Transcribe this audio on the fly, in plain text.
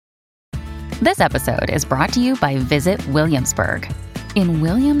This episode is brought to you by Visit Williamsburg. In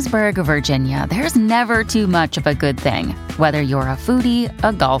Williamsburg, Virginia, there's never too much of a good thing. Whether you're a foodie,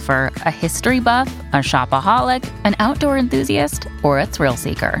 a golfer, a history buff, a shopaholic, an outdoor enthusiast, or a thrill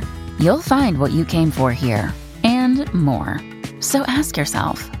seeker, you'll find what you came for here and more. So ask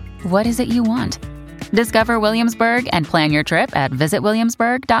yourself, what is it you want? Discover Williamsburg and plan your trip at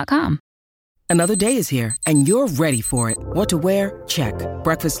visitwilliamsburg.com. Another day is here, and you're ready for it. What to wear? Check.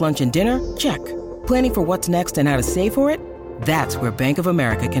 Breakfast, lunch, and dinner? Check. Planning for what's next and how to save for it? That's where Bank of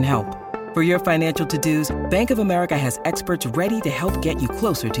America can help. For your financial to-dos, Bank of America has experts ready to help get you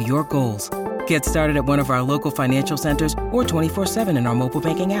closer to your goals. Get started at one of our local financial centers or 24/7 in our mobile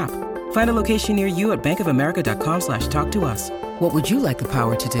banking app. Find a location near you at bankofamerica.com/talktous. What would you like the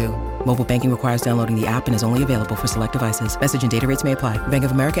power to do? Mobile banking requires downloading the app and is only available for select devices. Message and data rates may apply. Bank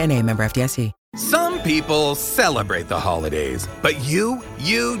of America N.A., member FDIC. Some people celebrate the holidays, but you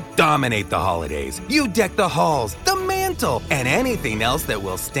dominate the holidays. You deck the halls, the mantle, and anything else that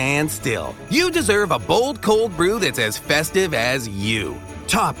will stand still. You deserve a bold cold brew that's as festive as you.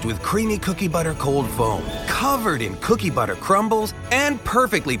 Topped with creamy cookie butter cold foam, covered in cookie butter crumbles, and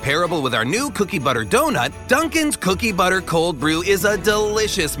perfectly pairable with our new cookie butter donut, Dunkin's Cookie Butter Cold Brew is a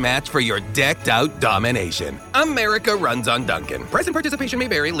delicious match for your decked-out domination. America runs on Dunkin'. Price and participation may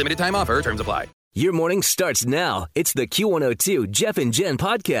vary. Limited time offer. Terms apply. Your morning starts now. It's the Q102 Jeff and Jen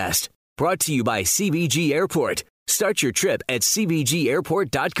podcast. Brought to you by CBG Airport. Start your trip at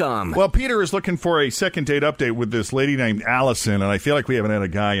CBGAirport.com. Well, Peter is looking for a second date update with this lady named Allison, and I feel like we haven't had a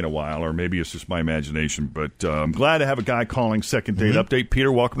guy in a while, or maybe it's just my imagination, but I'm glad to have a guy calling second date update.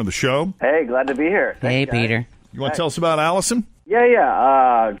 Peter, welcome to the show. Hey, glad to be here. Hey, Peter. You want to tell us about Allison?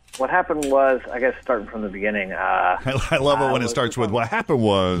 Yeah. What happened was, I guess starting from the beginning. I love it when it starts with, what happened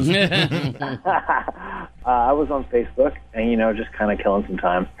was. I was on Facebook and, just kind of killing some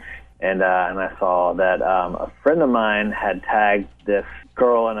time. And I saw that a friend of mine had tagged this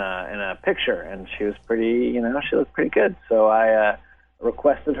girl in a picture, and she was pretty, she looked pretty good. So I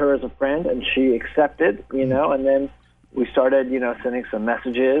requested her as a friend, and she accepted, and then we started, sending some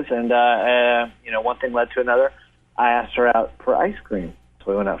messages, and, one thing led to another. I asked her out for ice cream. So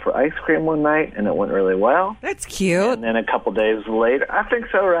we went out for ice cream one night, and it went really well. That's cute. And then a couple days later, I think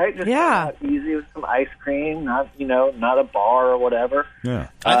so, right? Just easy with some ice cream, not a bar or whatever. Yeah.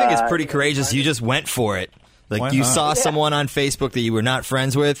 I think it's pretty courageous. You just went for it. Like you saw someone on Facebook that you were not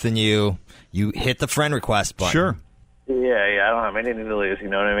friends with, and you hit the friend request button. Sure. Yeah. I don't have anything to lose. You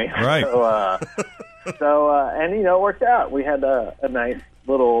know what I mean? Right. And it worked out. We had a nice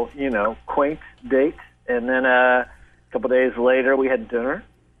little, quaint date, and then a couple days later, we had dinner,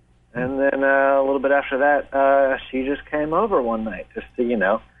 and then a little bit after that, she just came over one night just to,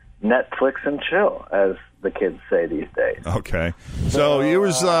 Netflix and chill, as the kids say these days. Okay. So it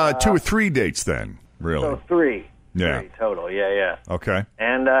was 2 or 3 dates then, really? So 3. Yeah. 3 total, yeah. Okay.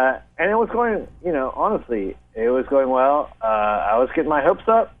 And it was going, honestly, it was going well. I was getting my hopes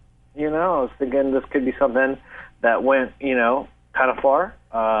up, I was thinking this could be something that went, kind of far,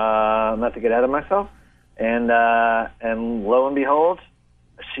 not to get ahead of myself. And lo and behold,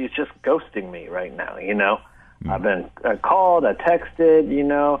 she's just ghosting me right now, I've been called, I texted,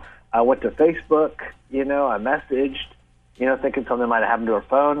 I went to Facebook, I messaged, thinking something might have happened to her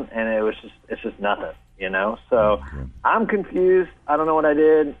phone, and it's just nothing, So I'm confused. I don't know what I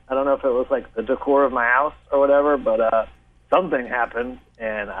did. I don't know if it was like the decor of my house or whatever, but something happened,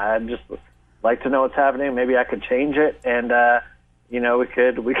 and I'd just like to know what's happening. Maybe I could change it, and we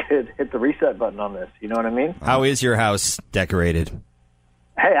could hit the reset button on this. You know what I mean? How is your house decorated?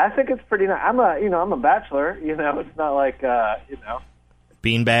 Hey, I think it's pretty nice. I'm a bachelor. It's not like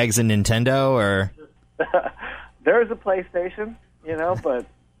Beanbags and Nintendo, or there's a PlayStation. But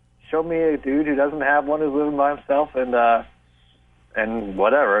show me a dude who doesn't have one, who's living by himself, and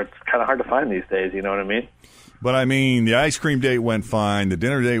whatever. It's kind of hard to find these days. You know what I mean? But, I mean, the ice cream date went fine. The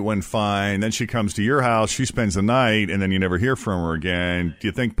dinner date went fine. Then she comes to your house. She spends the night, and then you never hear from her again. Do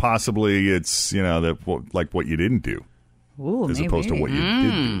you think possibly it's, like what you didn't do? Ooh, as maybe. opposed to what you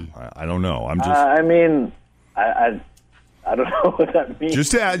did do? I don't know. I'm just... I don't know what that means.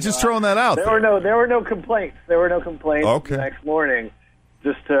 Just throwing that out there. There were no complaints. Okay. The next morning.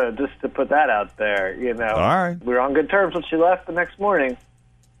 Just to put that out there, All right. We were on good terms when she left the next morning.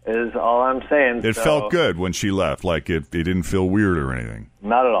 Is all I'm saying. It felt good when she left, like it didn't feel weird or anything.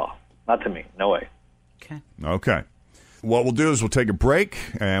 Not at all. Not to me. No way. Okay. What we'll do is we'll take a break,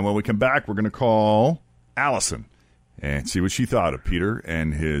 and when we come back, we're going to call Allison and see what she thought of Peter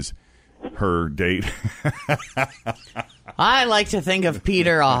and his her date. I like to think of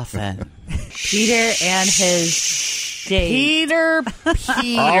Peter often. Peter and his date. Peter.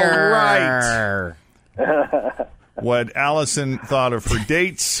 All right. What Allison thought of her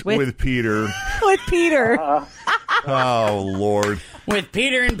dates with Peter. With Peter. Oh, Lord. With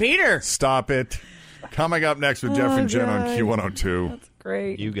Peter and Peter. Stop it. Coming up next with Jeff and Jen on Q102. That's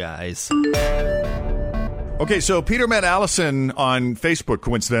great. You guys. Okay, so Peter met Allison on Facebook,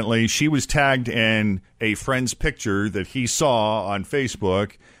 coincidentally. She was tagged in a friend's picture that he saw on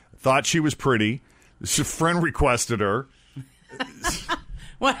Facebook. Thought she was pretty. His friend requested her.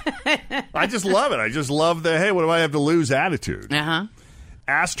 I just love it. I just love the, hey, what do I have to lose attitude. Uh-huh.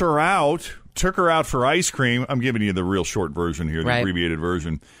 Asked her out, took her out for ice cream. I'm giving you the real short version here, the abbreviated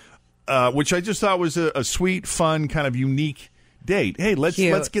version, which I just thought was a sweet, fun, kind of unique date. Hey,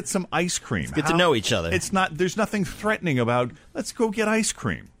 let's get some ice cream. Get to know each other. It's not. There's nothing threatening about let's go get ice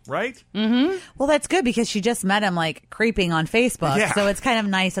cream, right? Mm-hmm. Well, that's good because she just met him like creeping on Facebook. Yeah. So it's kind of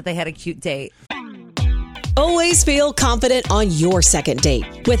nice that they had a cute date. Always feel confident on your second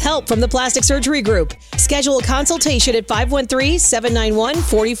date. With help from the Plastic Surgery Group. Schedule a consultation at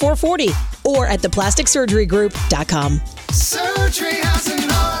 513-791-4440 or at theplasticsurgerygroup.com. Surgery has an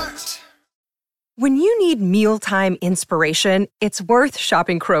art. When you need mealtime inspiration, it's worth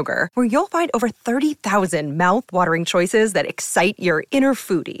shopping Kroger, where you'll find over 30,000 mouth-watering choices that excite your inner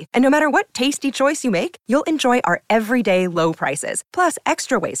foodie. And no matter what tasty choice you make, you'll enjoy our everyday low prices, plus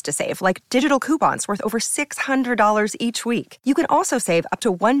extra ways to save, like digital coupons worth over $600 each week. You can also save up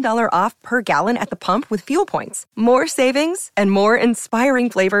to $1 off per gallon at the pump with fuel points. More savings and more inspiring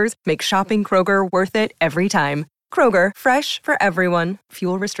flavors make shopping Kroger worth it every time. Kroger, fresh for everyone.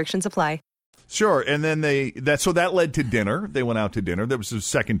 Fuel restrictions apply. Sure, and then that led to dinner. They went out to dinner. That was a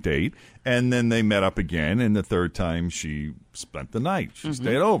second date, and then they met up again. And the third time, she spent the night. She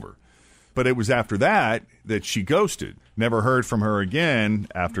stayed over, but it was after that she ghosted. Never heard from her again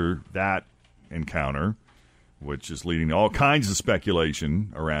after that encounter, which is leading to all kinds of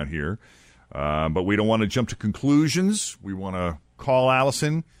speculation around here. But we don't want to jump to conclusions. We want to call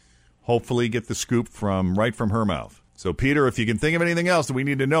Allison, hopefully get the scoop right from her mouth. So, Peter, if you can think of anything else that we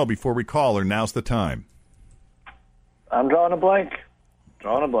need to know before we call her, now's the time. I'm drawing a blank.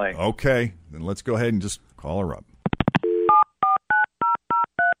 Okay, then let's go ahead and just call her up.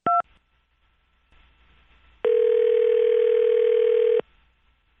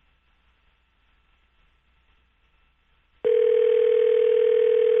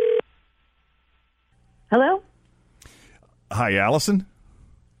 Hello? Hi, Allison.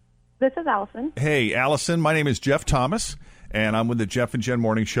 This is Allison. Hey, Allison, my name is Jeff Thomas, and I'm with the Jeff and Jen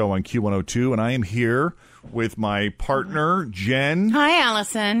Morning Show on Q102, and I am here with my partner, Jen. Hi,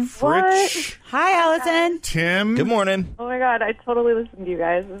 Allison. Fritch. Hi, Allison. Tim. Good morning. Oh, my God. I totally listened to you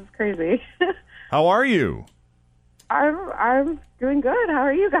guys. This is crazy. How are you? I'm doing good. How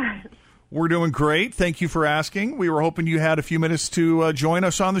are you guys? We're doing great. Thank you for asking. We were hoping you had a few minutes to join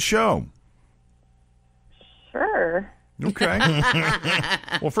us on the show. Sure. Okay.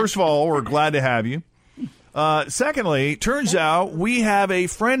 Well, first of all, we're glad to have you. Secondly, turns out we have a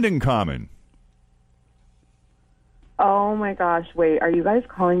friend in common. Oh, my gosh. Wait, are you guys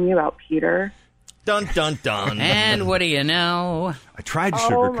calling me about Peter? Dun, dun, dun. And what do you know? I tried to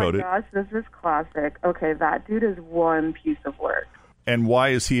sugarcoat it. Oh, my gosh. This is classic. Okay, that dude is one piece of work. And why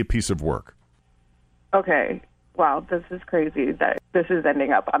is he a piece of work? Okay. Wow, this is crazy that this is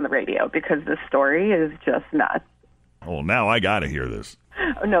ending up on the radio because this story is just nuts. Well, now I got to hear this.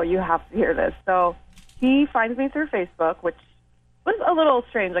 No, you have to hear this. So he finds me through Facebook, which was a little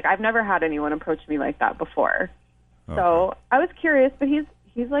strange. Like, I've never had anyone approach me like that before. Okay. So I was curious, but he's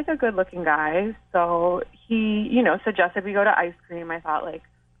like a good-looking guy. So he, suggested we go to ice cream. I thought, like,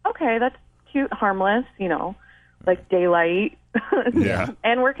 okay, that's cute, harmless, like daylight. Yeah.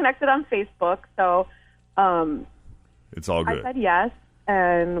 And we're connected on Facebook. So it's all good. I said yes,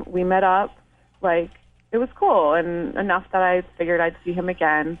 and we met up, like, it was cool and enough that I figured I'd see him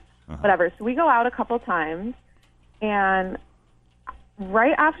again, whatever. So we go out a couple times, and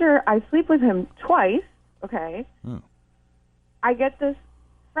right after I sleep with him twice, okay, I get this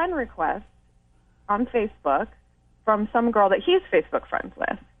friend request on Facebook from some girl that he's Facebook friends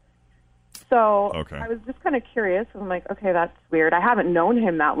with. So I was just kind of curious. I'm like, okay, that's weird. I haven't known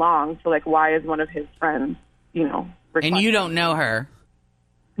him that long, so, like, why is one of his friends, requesting? And you don't know her?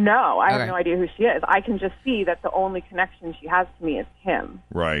 No, I have no idea who she is. I can just see that the only connection she has to me is him.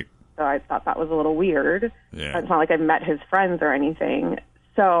 Right. So I thought that was a little weird. Yeah. It's not like I've met his friends or anything.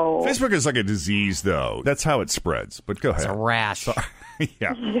 So Facebook is like a disease, though. That's how it spreads. But go ahead. It's a rash.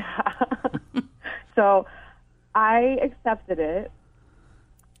 Yeah. Yeah. So I accepted it.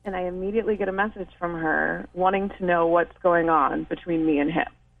 and I immediately get a message from her wanting to know what's going on between me and him.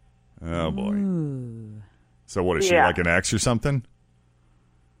 Oh, boy. So what, is she Yeah. like an ex or something?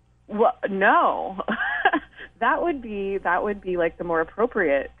 Well, no. That would be like the more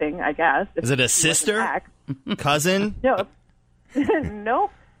appropriate thing, I guess. Is it a sister? Cousin? No.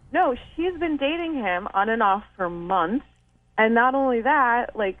 No, she's been dating him on and off for months. And not only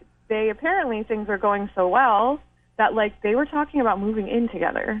that, like, apparently things are going so well that, like, they were talking about moving in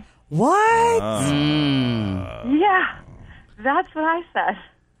together. What? Yeah, that's what I said.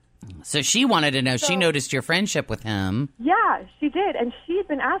 So she wanted to know. She noticed your friendship with him. Yeah, she did. And she'd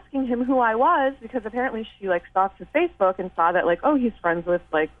been asking him who I was because apparently she, like, stalked his Facebook and saw that, like, oh, he's friends with,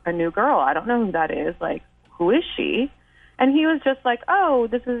 like, a new girl. I don't know who that is. Like, who is she? And he was just like, oh,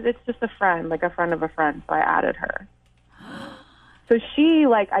 it's just a friend, like a friend of a friend. So I added her. So she,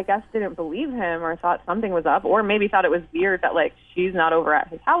 like, I guess didn't believe him or thought something was up, or maybe thought it was weird that, like, she's not over at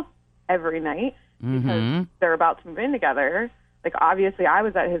his house every night because they're about to move in together. Like, obviously, I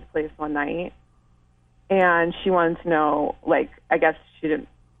was at his place one night, and she wanted to know, like, I guess she didn't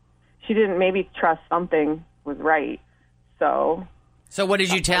maybe trust something was right. So what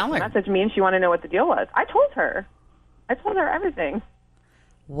did you tell her? She messaged me, and she wanted to know what the deal was. I told her everything.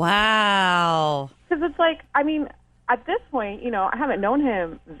 Wow. Because it's like, I mean, at this point, you know, I haven't known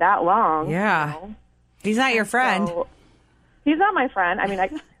him that long. Yeah. You know? He's not your friend. So, he's not my friend. I mean, I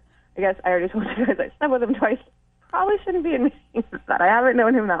guess I already told you guys I slept with him twice. Probably shouldn't be admitting that. I haven't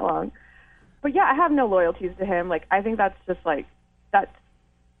known him that long. But yeah, I have no loyalties to him. Like, I think that's just like,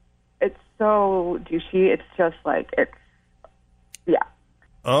 it's so douchey. It's just like, yeah.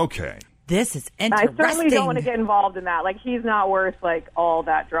 Okay. This is I interesting. certainly don't want to get involved in that. Like, he's not worth, like, all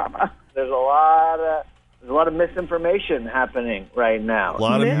that drama. There's a lot of misinformation happening right now. A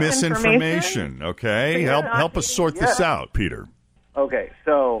lot of misinformation. Okay. So Help us sort this out, Peter. Okay,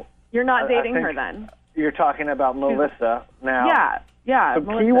 so You're not I dating think her then? You're talking about Melissa now. Yeah. The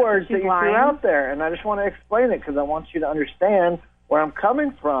Melissa, keywords she's that you lying. threw out there, and I just want to explain it because I want you to understand where I'm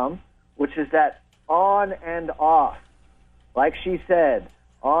coming from, which is that on and off. Like she said,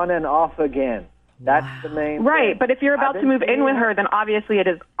 on and off again. That's the main Right, thing. but if you're about to move in with her, then obviously it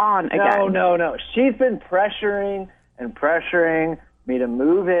is on again. No. She's been pressuring me to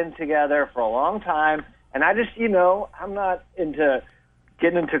move in together for a long time, and I just, I'm not into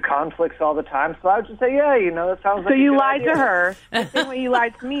getting into conflicts all the time, so I would just say, yeah, that sounds like So you a good lied idea. to her the same way you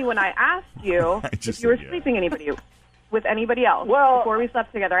lied to me when I asked you if you were sleeping with anybody else before we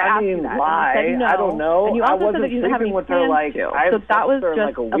slept together. I asked you that. Lie. And you said no. I don't know. And you I also wasn't said that you didn't have any sleeping with her, plans like, to. I So slept that was with her, just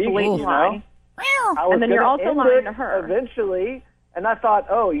like, a a week, blatant lie. I was And then you're gonna also end lying it to her. eventually, and I thought,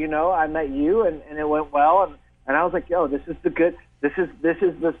 I met you, and it went well, and I was like, this is the thing, This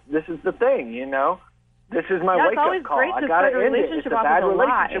is my Yeah, it's wake always up call. great I to gotta start a end it. It's relationship a off bad with a lie.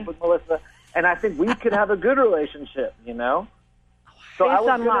 relationship with Melissa, and I think we could have a good relationship. So I Based was on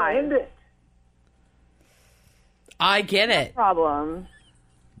going to lies. end it. I get it. Problem.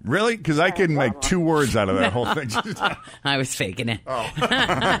 Really? Because I couldn't make two words out of that whole thing. I was faking it.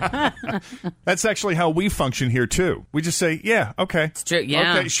 That's actually how we function here, too. We just say, yeah, okay. It's true.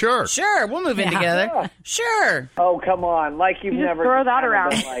 Yeah. Okay, sure. Sure, we'll move in together. Yeah. Sure. Oh, come on. Like you've You just never throw that kind of around.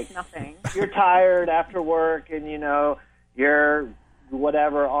 been like, Nothing. you're tired after work and, you're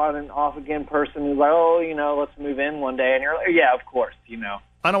whatever on and off again person who's like, let's move in one day. And you're like, yeah, of course,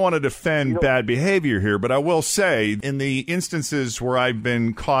 I don't want to defend bad behavior here, but I will say in the instances where I've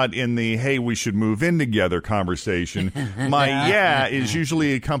been caught in the, hey, we should move in together conversation, my yeah is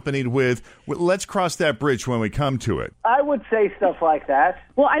usually accompanied with, let's cross that bridge when we come to it. I would say stuff like that.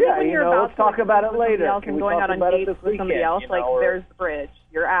 Well, I think when you're about let's talk about it with somebody later. else Can and we going talk out on about it dates this with somebody weekend, else, like or- there's the bridge.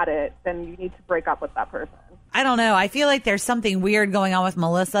 You're at it, then you need to break up with that person. I don't know. I feel like there's something weird going on with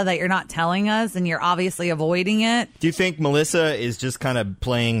Melissa that you're not telling us, and you're obviously avoiding it. Do you think Melissa is just kind of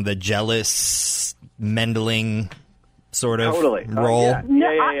playing the jealous, meddling sort of Totally. role? Yeah.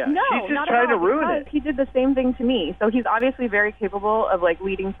 No, She's just not trying at to all, ruin because it. he did the same thing to me. So he's obviously very capable of, like,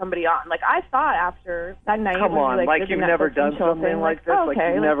 leading somebody on. Like, I thought after that night Come when on, we, like did you've the never Netflix done and chill something thing, like this? oh, Like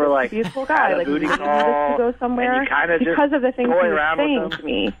okay, you've never, this like, beautiful had guy. a Like, booty we needed call, to go somewhere and you kinda just because of the things he going was around with saying them? to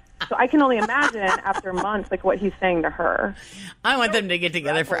me. So I can only imagine after months, like, what he's saying to her. I want them to get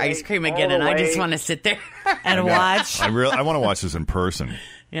together for ice cream again, and I just want to sit there and watch. I want to watch this in person.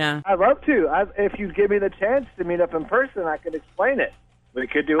 Yeah. I'd love to. If you give me the chance to meet up in person, I could explain it. We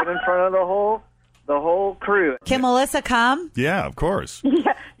could do it in front of the whole crew. Can Melissa come? Yeah, of course.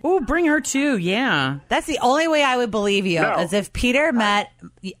 Ooh, bring her too. Yeah. That's the only way I would believe you, No. is if Peter met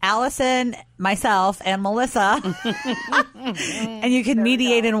Allison, myself, and Melissa, and you could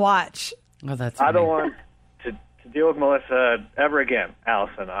mediate and watch. Oh, that's. I don't want to deal with Melissa ever again,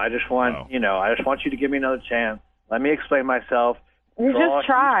 Allison. I just want, I just want you to give me another chance. Let me explain myself. You just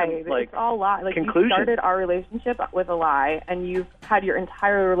tried. Like, it's all lie. Like, conclusion. you started our relationship with a lie, and you've had your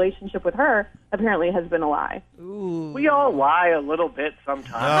entire relationship with her apparently has been a lie. Ooh. We all lie a little bit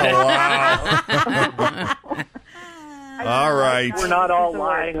sometimes. Oh, wow. All right. We're not all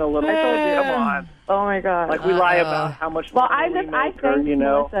lying a little bit. Come on. Oh, my God. Like, we lie about how much Well, money we I make her, thank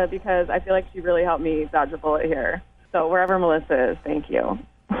Melissa because I feel like she really helped me dodge a bullet here. So wherever Melissa is, thank you. All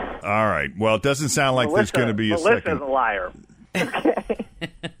right. Well, it doesn't sound like there's going to be a Melissa's second. a liar.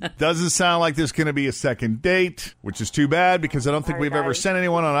 Doesn't sound like there's going to be a second date, which is too bad because I don't think we've ever sent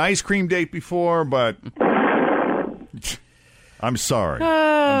anyone on an ice cream date before, but I'm sorry.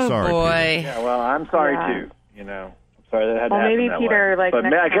 I'm sorry, boy. Peter. Yeah, well, I'm sorry, too. I'm sorry that had to happen maybe that Peter, way. like, But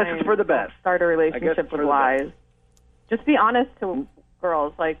next I guess time, it's for the best. Start a I guess relationship it's with for the lies. best. Just be honest to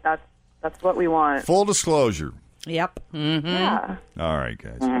girls. Like, that's what we want. Full disclosure. Yep. Mm-hmm. Yeah. All right,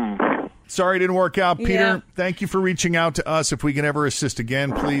 guys. Sorry it didn't work out, Peter. Yeah. Thank you for reaching out to us. If we can ever assist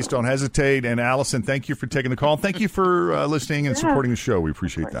again, please don't hesitate. And Allison, thank you for taking the call. Thank you for listening and supporting the show. We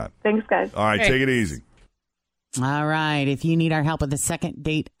appreciate that. Thanks, guys. All right, take it easy. All right. If you need our help with the second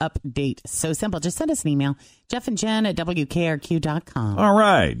date update, so simple. Just send us an email, Jeff and Jen at WKRQ.com. All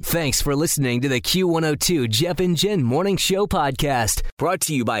right. Thanks for listening to the Q102 Jeff and Jen Morning Show podcast, brought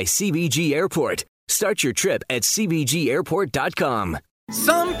to you by CBG Airport. Start your trip at CBGAirport.com.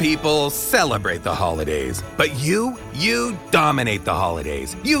 Some people celebrate the holidays, but you dominate the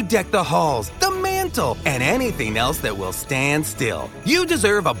holidays. You deck the halls, the mantle, and anything else that will stand still. You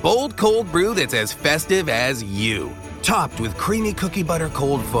deserve a bold cold brew that's as festive as you. Topped with creamy cookie butter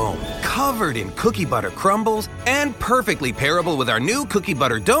cold foam, covered in cookie butter crumbles, and perfectly pairable with our new cookie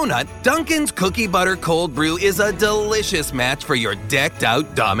butter donut, Dunkin's Cookie Butter Cold Brew is a delicious match for your decked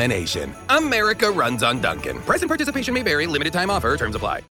out domination. America runs on Dunkin'. Price and participation may vary. Limited time offer. Terms apply.